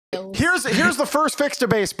Here's the first fix to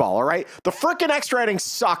baseball, all right? The frickin' extra innings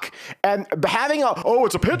suck, and having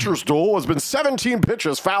it's a pitcher's duel has been 17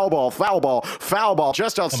 pitches, foul ball,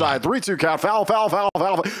 just outside, 3-2 count,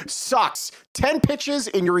 foul, sucks. 10 pitches,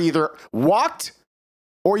 and you're either walked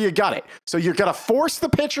or you got it. So you're gonna force the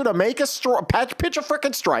pitcher to make pitch a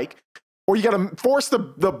frickin' strike, or you gotta force the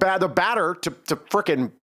batter to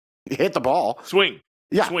frickin' hit the ball. Swing.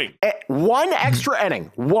 Yeah. Swing. One extra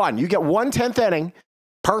inning. You get 1/10th inning.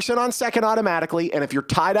 Person on second automatically, and if you're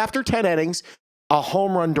tied after 10 innings, a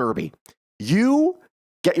home run derby. You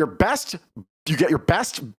get your best hitter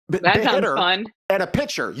fun. And a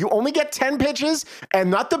pitcher. You only get 10 pitches,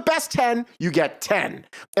 and not the best 10, you get 10.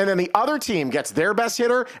 And then the other team gets their best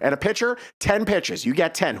hitter and a pitcher, 10 pitches. You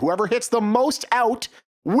get 10. Whoever hits the most out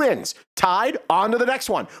wins. Tied, on to the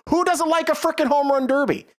next one. Who doesn't like a freaking home run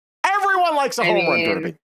derby? Everyone likes a home run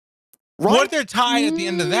derby. Right? What if they're tied at the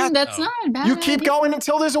end of that? That's not a bad You keep idea. going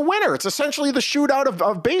until there's a winner. It's essentially the shootout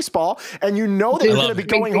of baseball, and you know that you're going to be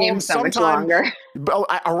going home sometime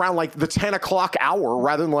around like the 10 o'clock hour,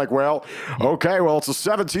 rather than like, it's the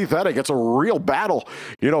 17th inning. It's a real battle.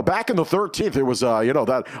 Back in the 13th, it was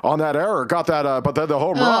that on that error got that, but then the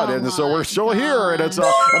home run, and so we're still here, and it's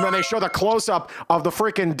and then they show the close up of the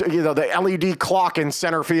freaking the LED clock in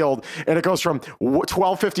center field, and it goes from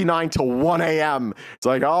 12:59 to 1 a.m. It's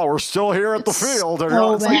like, we're still here at the field, and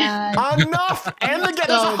so it's like, enough. And again,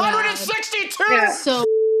 there's 162 so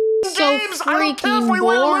games. I don't care if we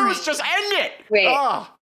win or lose, just end it. Wait, I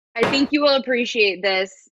think you will appreciate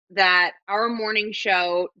this, that our morning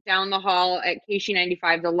show down the hall at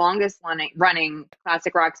KC95, the longest running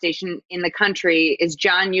classic rock station in the country, is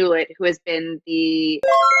John Hewlett, who has been the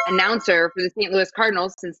announcer for the St. Louis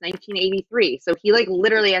Cardinals since 1983. So he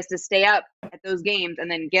literally has to stay up at those games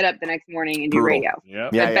and then get up the next morning and do radio.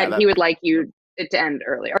 Yep. I bet he would like you it to end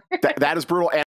earlier. That is brutal.